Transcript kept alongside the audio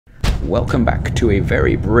Welcome back to a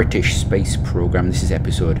very British space program. This is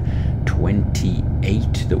episode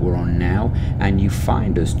 28 that we're on now, and you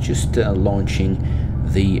find us just launching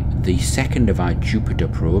the second of our Jupiter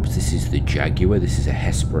probes. This is the Jaguar. This is a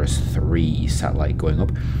Hesperus 3 satellite going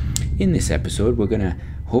up. In this episode, we're going to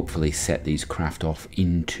hopefully set these craft off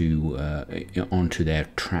into onto their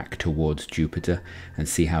track towards Jupiter and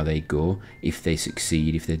see how they go. If they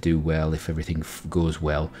succeed, if they do well, if everything goes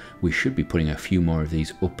well, we should be putting a few more of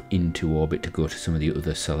these up into orbit to go to some of the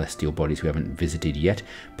other celestial bodies we haven't visited yet,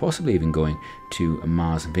 possibly even going to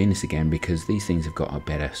Mars and Venus again, because these things have got a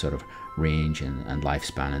better sort of range and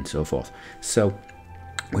lifespan and so forth. So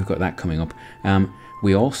we've got that coming up.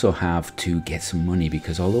 We also have to get some money,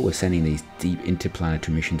 because although we're sending these deep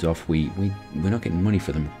interplanetary missions off, we're not getting money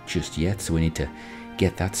for them just yet, so we need to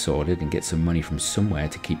get that sorted and get some money from somewhere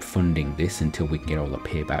to keep funding this until we can get all the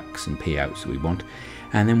paybacks and payouts that we want.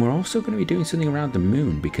 And then we're also going to be doing something around the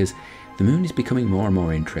moon, because the moon is becoming more and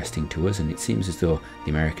more interesting to us, and it seems as though the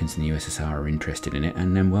Americans and the USSR are interested in it,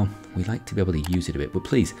 and then, well, we like to be able to use it a bit. But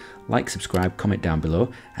please, like, subscribe, comment down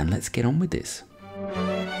below, and let's get on with this.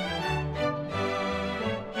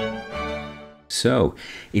 So,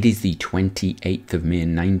 it is the 28th of May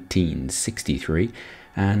 1963,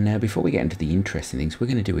 and before we get into the interesting things, we're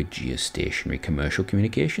going to do a geostationary commercial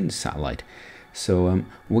communications satellite. So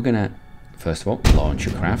we're going to, first of all, launch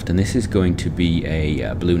a craft, and this is going to be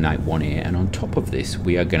a Blue Knight 1A, and on top of this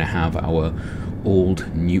we are going to have our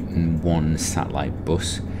old Newton 1 satellite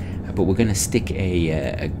bus, but we're going to stick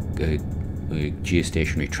a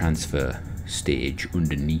geostationary transfer stage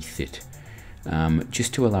underneath it.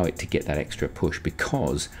 Just to allow it to get that extra push,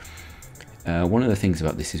 because one of the things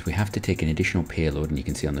about this is we have to take an additional payload, and you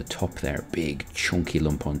can see on the top there a big chunky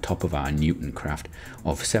lump on top of our Newton craft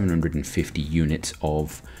of 750 units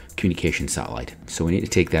of communication satellite. So we need to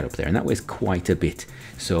take that up there, and that weighs quite a bit.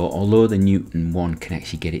 So although the Newton 1 can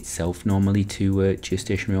actually get itself normally to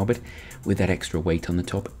geostationary orbit, with that extra weight on the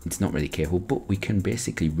top, it's not really capable, but we can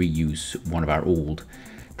basically reuse one of our old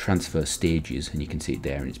transfer stages, and you can see it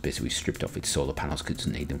there, and it's basically stripped off its solar panels because it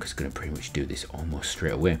doesn't need them, because it's going to pretty much do this almost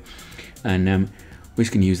straight away. And we're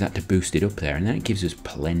just going to use that to boost it up there, and then it gives us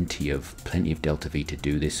plenty of delta V to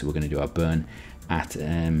do this. So we're going to do our burn at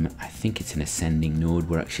I think it's an ascending node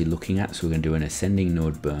we're actually looking at, so we're going to do an ascending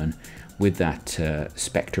node burn with that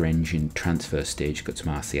Spectre engine transfer stage. Got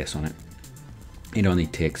some RCS on it. It only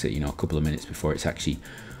takes it, a couple of minutes before it's actually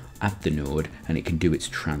at the node, and it can do its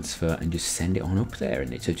transfer and just send it on up there,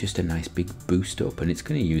 and it's just a nice big boost up, and it's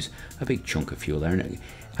going to use a big chunk of fuel there. And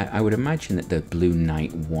I would imagine that the Blue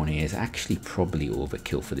Knight 1A is actually probably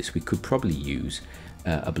overkill for this. We could probably use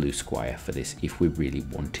a Blue Squire for this if we really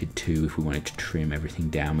wanted to. If we wanted to trim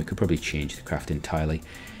everything down, we could probably change the craft entirely.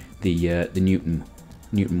 The Newton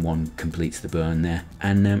 1 completes the burn there,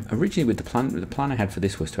 and originally with the plan I had for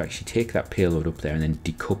this was to actually take that payload up there and then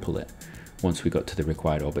decouple it once we got to the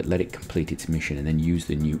required orbit, let it complete its mission, and then use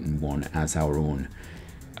the Newton 1 as our own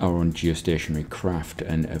geostationary craft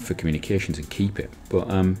and for communications, and keep it. But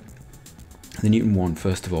the Newton 1,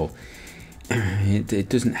 first of all, it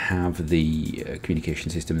doesn't have the communication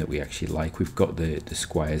system that we actually like. We've got the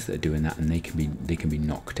Squires that are doing that, and they can be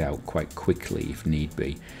knocked out quite quickly if need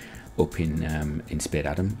be up in Spade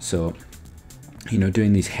Adam. So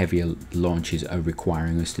doing these heavier launches are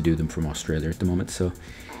requiring us to do them from Australia at the moment. So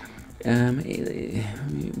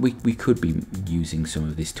we could be using some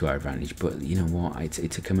of this to our advantage, but you know what,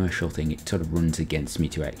 it's a commercial thing. It sort of runs against me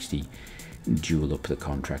to actually dual up the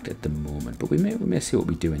contract at the moment, but we may see what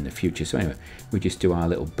we do in the future. So anyway, we just do our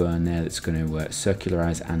little burn there that's going to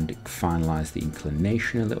circularize and finalize the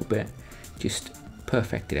inclination a little bit, just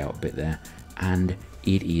perfect it out a bit there, and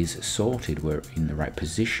it is sorted. We're in the right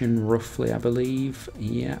position roughly, I believe.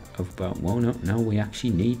 Yeah, about, well, no, we actually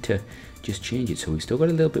need to just change it. So we've still got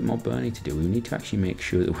a little bit more burning to do. We need to actually make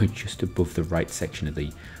sure that we're just above the right section of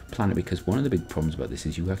the planet, because one of the big problems about this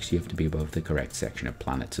is you actually have to be above the correct section of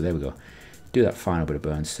planet. So there we go. Do that final bit of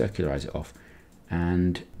burn, circularize it off,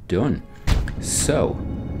 and done. So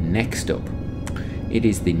next up, it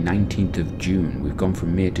is the 19th of June. We've gone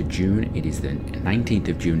from May to June. It is the 19th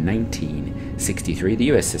of June 1963. The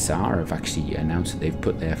USSR have actually announced that they've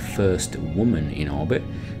put their first woman in orbit.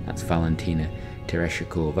 That's Valentina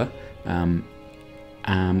Tereshkova.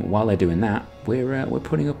 While they're doing that, we're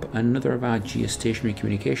putting up another of our geostationary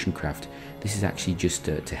communication craft. This is actually just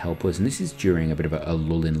to help us, and this is during a bit of a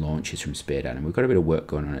lull in launches from Spade Adam. We've got a bit of work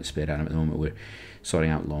going on at Spade Adam at the moment. We're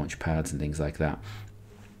sorting out launch pads and things like that.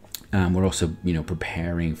 We're also,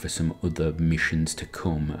 preparing for some other missions to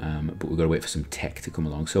come, but we've got to wait for some tech to come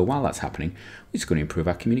along. So while that's happening, we're just going to improve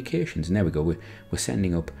our communications. And there we go. We're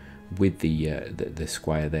sending up with the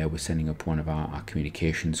Squire there, we're sending up one of our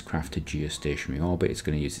communications craft to geostationary orbit. It's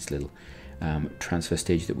going to use this little transfer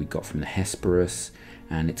stage that we got from the Hesperus,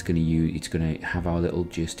 and it's going to have our little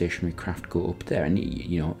geostationary craft go up there, and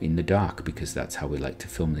you know, in the dark, because that's how we like to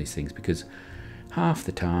film these things, because half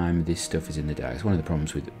the time this stuff is in the dark. It's one of the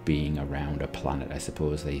problems with being around a planet, I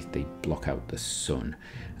suppose. They block out the sun,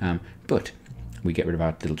 but we get rid of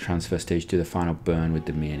our little transfer stage, do the final burn with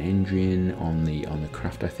the main engine on the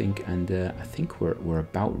craft, I think, and I think we're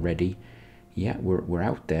about ready. Yeah, we're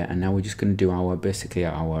out there, and now we're just going to do our basically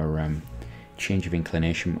our change of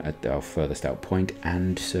inclination at our furthest out point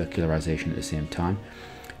and circularization at the same time.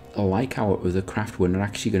 Like our other craft, we're not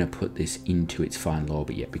actually going to put this into its final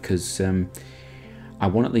orbit yet, because I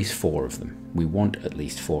want at least 4 of them. We want at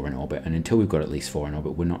least 4 in orbit, and until we've got at least 4 in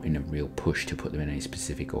orbit, we're not in a real push to put them in any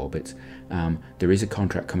specific orbits. There is a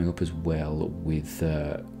contract coming up as well with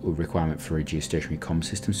a requirement for a geostationary comm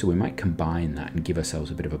system, so we might combine that and give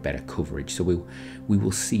ourselves a bit of a better coverage. So we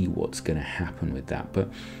will see what's going to happen with that,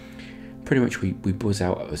 but pretty much we buzz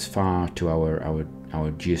out as far to our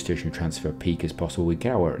geostationary transfer peak as possible. We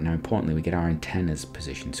get now importantly, we get our antennas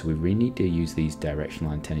positioned, so we really need to use these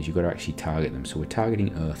directional antennas. You've got to actually target them, so we're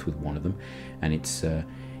targeting Earth with one of them, and its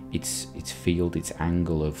field, its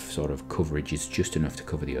angle of sort of coverage is just enough to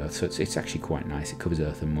cover the Earth, so it's actually quite nice. It covers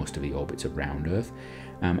Earth and most of the orbits around Earth,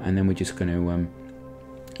 and then we're just going to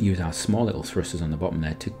use our small little thrusters on the bottom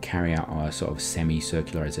there to carry out our sort of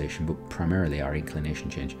semi-circularization, but primarily our inclination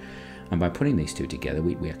change. And by putting these two together,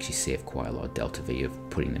 we actually save quite a lot of delta V of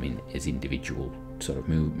putting them in as individual sort of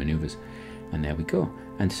maneuvers. And there we go.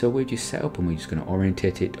 And so we're just set up, and we're just going to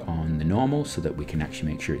orientate it on the normal so that we can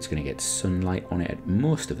actually make sure it's going to get sunlight on it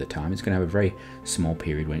most of the time. It's going to have a very small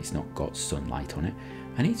period when it's not got sunlight on it.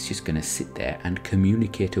 And it's just going to sit there and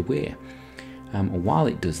communicate away. While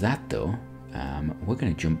it does that though, we're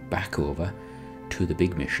going to jump back over to the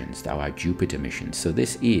big missions, our Jupiter missions. So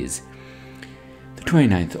this is the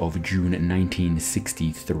 29th of June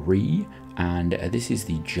 1963, and this is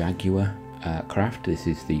the Jaguar craft. This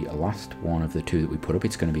is the last one of the 2 that we put up.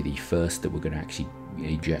 It's going to be the first that we're going to actually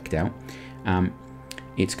eject out.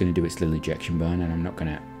 It's going to do its little ejection burn, and I'm not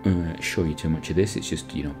going to show you too much of this. It's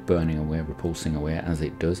just, you know, burning away, repulsing away as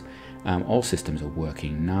it does. All systems are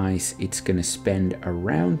working nice. It's going to spend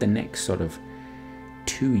around the next sort of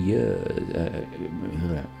 2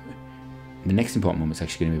 years. The next important moment is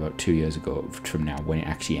actually going to be about 2 years ago from now, when it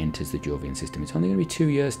actually enters the Jovian system. It's only going to be 2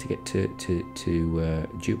 years to get to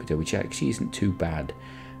Jupiter, which actually isn't too bad,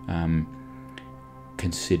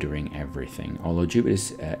 considering everything. Although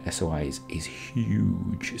Jupiter's SOI is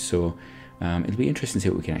huge, so it'll be interesting to see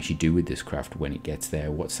what we can actually do with this craft when it gets there,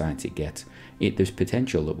 what science it gets. There's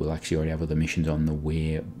potential that we'll actually already have other missions on the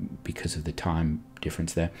way because of the time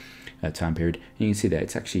difference there, time period. And you can see that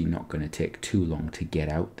it's actually not going to take too long to get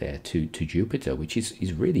out there to Jupiter, which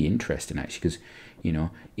is really interesting actually, because, you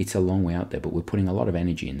know, it's a long way out there, but we're putting a lot of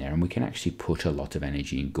energy in there, and we can actually put a lot of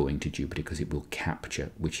energy in going to Jupiter because it will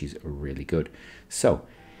capture, which is really good. So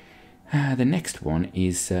the next one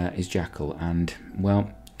is Jackal, and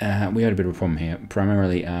well, we had a bit of a problem here.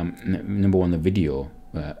 Primarily, number one, the video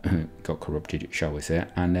got corrupted, shall we say,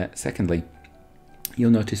 and secondly,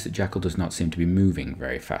 you'll notice that Jackal does not seem to be moving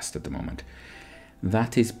very fast at the moment.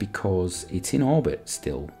 That is because it's in orbit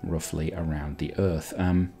still, roughly around the Earth.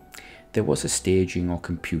 There was a staging or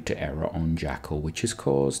computer error on Jackal, which has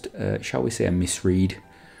caused, shall we say, a misread,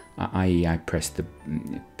 i.e. I pressed the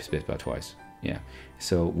spacebar twice. Yeah,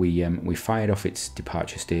 so we fired off its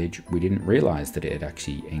departure stage. We didn't realize that it had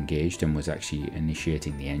actually engaged and was actually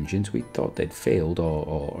initiating the engines. We thought they'd failed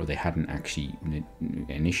or they hadn't actually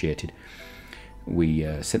initiated. We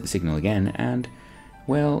sent the signal again, and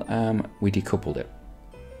well, we decoupled it.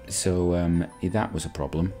 So that was a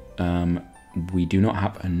problem. We do not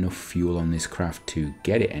have enough fuel on this craft to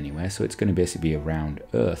get it anywhere, so it's going to basically be around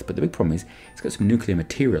Earth. But the big problem is it's got some nuclear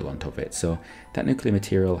material on top of it, so that nuclear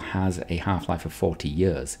material has a half-life of 40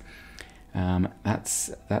 years.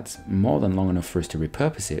 That's more than long enough for us to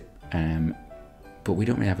repurpose it, but we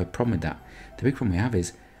don't really have a problem with that. The big problem we have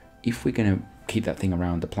is if we're going to keep that thing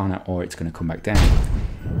around the planet, or it's going to come back down.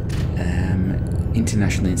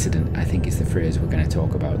 International incident, I think, is the phrase we're going to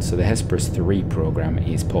talk about. So the Hesperus 3 program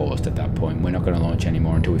is paused at that point. We're not going to launch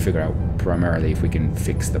anymore until we figure out primarily if we can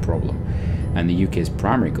fix the problem. And the UK's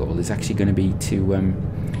primary goal is actually going to be to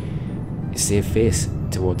save face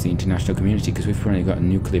towards the international community, because we've currently got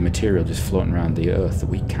nuclear material just floating around the Earth that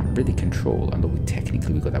we can't really control. Although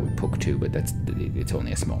technically we've got that with Puck 2, but it's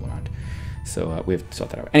only a small amount. So we have to sort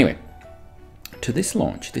that out. Anyway, to this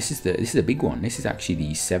launch, this is a big one. This is actually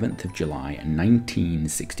the 7th of July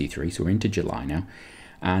 1963, so we're into July now.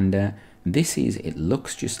 And it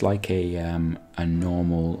looks just like a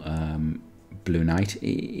normal Blue Knight.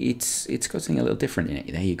 It's got something a little different in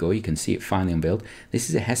it. There you go, you can see it finally unveiled. This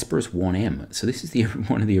is a Hesperus 1M, so this is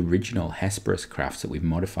one of the original Hesperus crafts that we've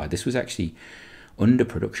modified. This was actually under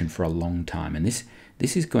production for a long time, and this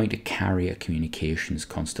is going to carry a communications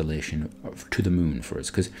constellation to the moon for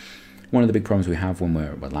us, because one of the big problems we have when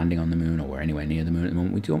we're landing on the moon, or we're anywhere near the moon at the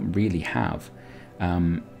moment, we don't really have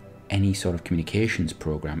any sort of communications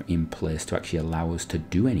program in place to actually allow us to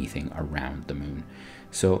do anything around the moon.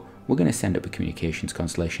 So we're going to send up a communications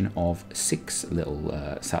constellation of 6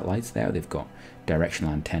 little satellites there. They've got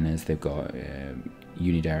directional antennas, they've got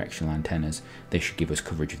unidirectional antennas. They should give us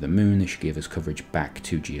coverage of the moon, they should give us coverage back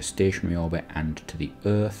to geostationary orbit and to the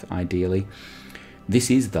Earth ideally. This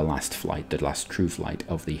is the last flight, the last true flight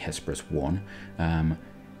of the Hesperus 1.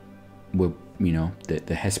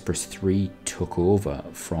 The Hesperus 3 took over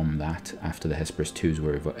from that after the Hesperus 2s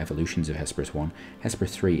were evolutions of Hesperus 1.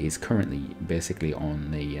 Hesperus 3 is currently basically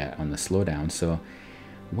on the slowdown, so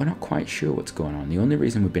we're not quite sure what's going on. The only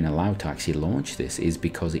reason we've been allowed to actually launch this is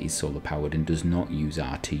because it is solar powered and does not use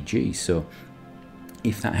RTG. So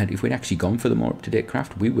if we'd actually gone for the more up-to-date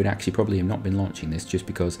craft, we would actually probably have not been launching this, just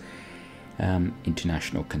because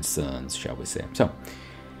international concerns, shall we say. So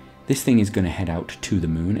this thing is going to head out to the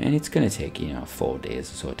moon, and it's going to take 4 days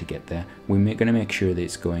or so to get there. We're going to make sure that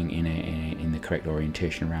it's going in the correct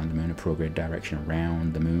orientation around the moon, a prograde direction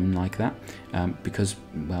around the moon like that, because,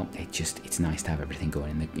 well, it's nice to have everything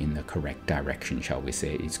going in the correct direction, shall we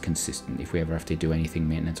say. It's consistent. If we ever have to do anything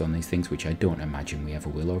maintenance on these things, which I don't imagine we ever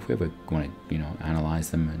will, or if we ever want to analyze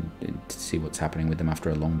them and see what's happening with them after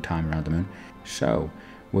a long time around the moon. So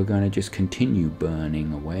we're going to just continue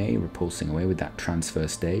burning away, repulsing away with that transfer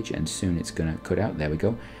stage, and soon it's going to cut out. There we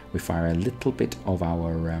go. We fire a little bit of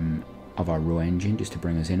our row engine just to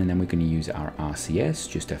bring us in, and then we're going to use our RCS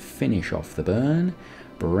just to finish off the burn,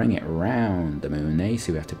 bring it round the moon there.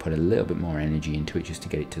 So we have to put a little bit more energy into it just to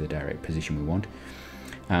get it to the direct position we want.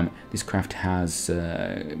 This craft has,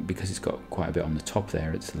 because it's got quite a bit on the top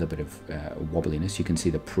there, it's a little bit of wobbliness. You can see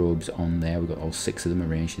the probes on there. We've got all 6 of them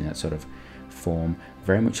arranged in that sort of form,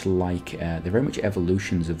 very much like they're very much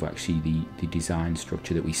evolutions of actually the design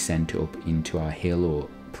structure that we sent up into our Halo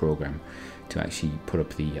program to actually put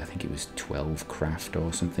up the, I think it was 12 craft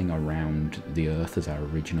or something around the Earth as our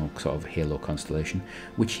original sort of Halo constellation,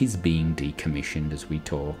 which is being decommissioned as we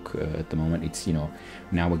talk at the moment. It's,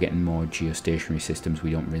 now we're getting more geostationary systems.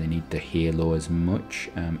 We don't really need the Halo as much.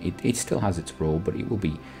 It still has its role, but it will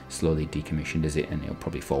be slowly decommissioned and it'll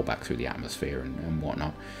probably fall back through the atmosphere and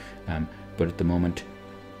whatnot. But at the moment,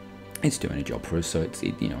 it's doing a job for us, so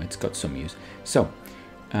it's got some use. So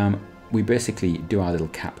we basically do our little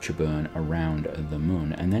capture burn around the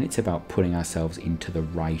moon, and then it's about putting ourselves into the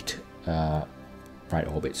right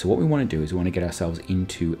orbit. So what we want to do is we want to get ourselves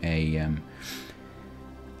into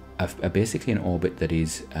basically an orbit that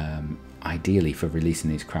is ideally for releasing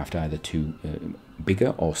these craft either to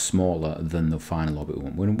bigger or smaller than the final orbit we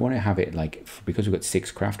want. We want to have it because we've got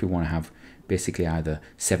 6 craft, we want to have basically either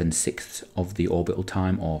 7/6 of the orbital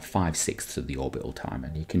time or 5/6 of the orbital time,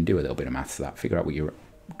 and you can do a little bit of maths for that, figure out what your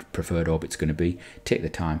preferred orbit's going to be, take the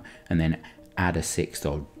time, and then add a 6th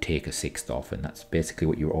or take a 6th off, and that's basically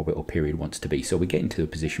what your orbital period wants to be. So we get into a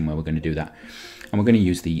position where we're going to do that, and we're going to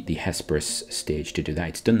use the Hesperus stage to do that.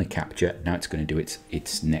 It's done the capture, now it's going to do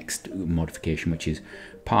its next modification, which is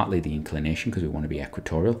partly the inclination, because we want to be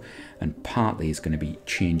equatorial, and partly is going to be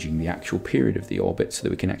changing the actual period of the orbit so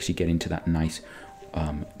that we can actually get into that nice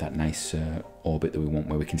orbit that we want,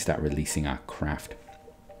 where we can start releasing our craft.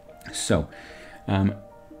 So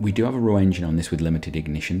we do have a row engine on this with limited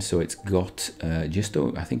ignition, so it's got I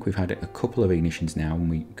think we've had a couple of ignitions now, and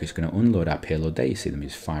we're just going to unload our payload there. You see them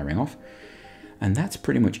is firing off, and that's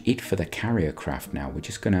pretty much it for the carrier craft. Now we're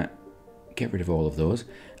just going to get rid of all of those,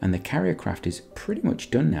 and the carrier craft is pretty much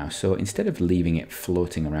done now. So instead of leaving it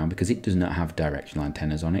floating around, because it does not have directional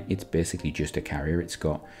antennas on it, it's basically just a carrier. It's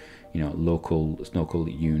got local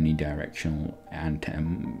unidirectional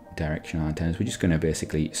directional antennas. We're just going to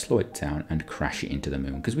basically slow it down and crash it into the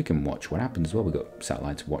moon, because we can watch what happens as well. We've got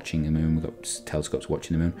satellites watching the moon, we've got telescopes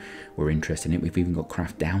watching the moon. We're interested in it. We've even got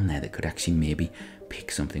craft down there that could actually maybe pick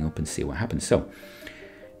something up and see what happens. So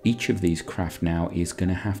each of these craft now is going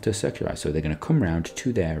to have to circularize. So they're going to come round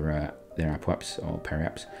to their apoapse or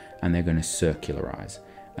periapse, and they're going to circularize.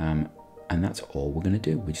 And that's all we're going to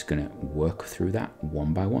do. We're just going to work through that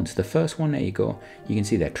one by one. So the first one, there you go. You can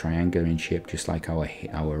see they're triangular in shape, just like our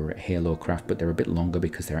Halo craft, but they're a bit longer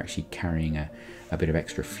because they're actually carrying a bit of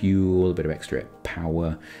extra fuel, a bit of extra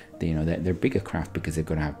power. You know, they're bigger craft because they've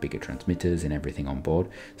got to have bigger transmitters and everything on board.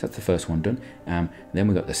 So that's the first one done. Then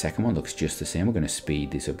we've got the second one, looks just the same. We're going to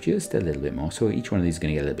speed this up just a little bit more. So each one of these is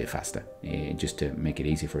going to get a little bit faster, just to make it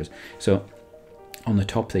easy for us. So on the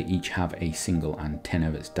top, they each have a single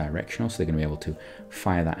antenna that's directional, so they're going to be able to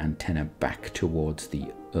fire that antenna back towards the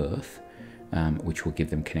Earth, which will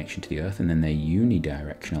give them connection to the Earth. And then their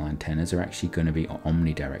unidirectional antennas are actually going to be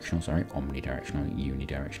omnidirectional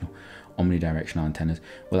antennas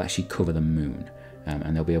will actually cover the moon.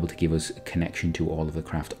 And they'll be able to give us connection to all of the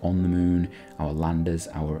craft on the moon, our landers,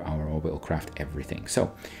 our orbital craft, everything.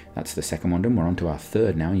 So that's the second one done. We're on to our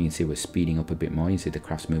third now. You can see we're speeding up a bit more. You see the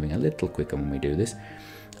craft's moving a little quicker when we do this.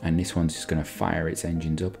 And this one's just going to fire its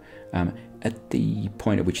engines up at the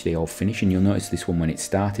point at which they all finish. And you'll notice this one, when it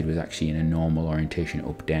started, was actually in a normal orientation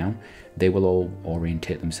up down. They will all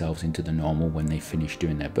orientate themselves into the normal when they finish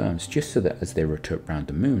doing their burns, just so that as they rotate around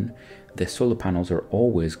the moon, their solar panels are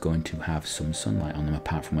always going to have some sunlight on them,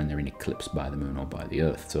 apart from when they're in eclipse by the moon or by the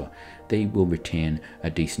Earth. So they will retain a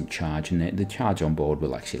decent charge, and the charge on board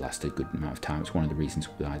will actually last a good amount of time. It's one of the reasons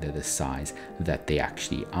why they're the size that they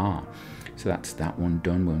actually are. So that's that one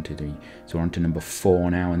done. So we're on to number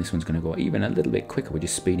 4 now, and this one's going to go even a little bit quicker. We're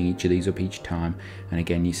just speeding each of these up each time. And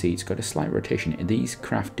again, you see it's got a slight rotation. These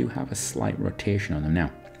craft do have a slight rotation on them.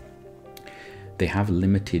 Now, they have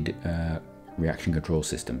limited reaction control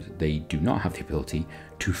systems. They do not have the ability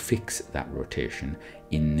to fix that rotation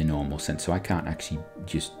in the normal sense. So I can't actually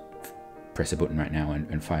just press a button right now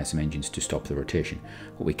and fire some engines to stop the rotation.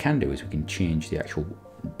 What we can do is we can change the actual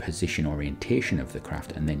position orientation of the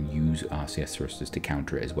craft and then use RCS thrusters to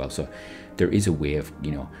counter it as well. So there is a way of,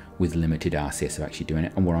 you know, with limited RCS of actually doing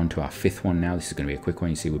it. And we're on to our 5th one now. This is going to be a quick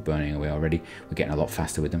one. You see we're burning away already. We're getting a lot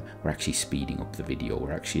faster with them. We're actually speeding up the video.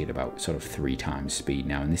 We're actually at about sort of 3 times speed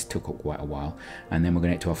now, and this took up quite a while. And then we're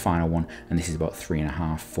going to get to our final one, and this is about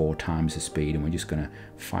 3.5, 4 times the speed, and we're just going to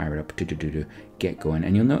fire it up to get going.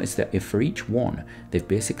 And you'll notice that if for each one, they've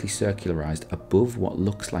basically circularized above what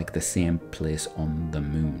looks like the same place on the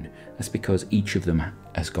moon. That's because each of them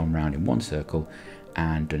has gone round in one circle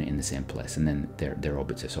and done it in the same place, and then their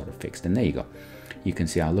orbits are sort of fixed. And there you go. You can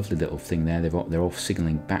see our lovely little thing there. They're all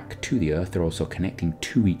signaling back to the Earth. They're also connecting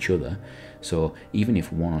to each other. So even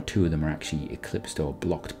if 1 or 2 of them are actually eclipsed or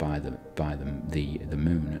blocked by the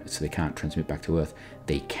moon, so they can't transmit back to Earth,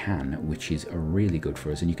 they can, which is really good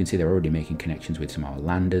for us. And you can see they're already making connections with some of our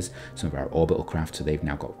landers, some of our orbital craft, so they've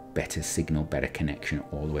now got better signal, better connection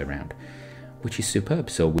all the way around, which is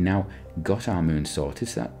superb. So we now got our moon sorted,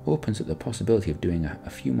 so that opens up the possibility of doing a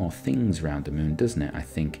few more things around the moon, doesn't it, I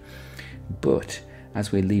think. But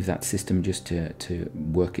as we leave that system just to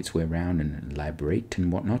work its way around and elaborate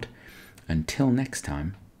and whatnot, until next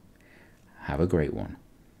time, have a great one.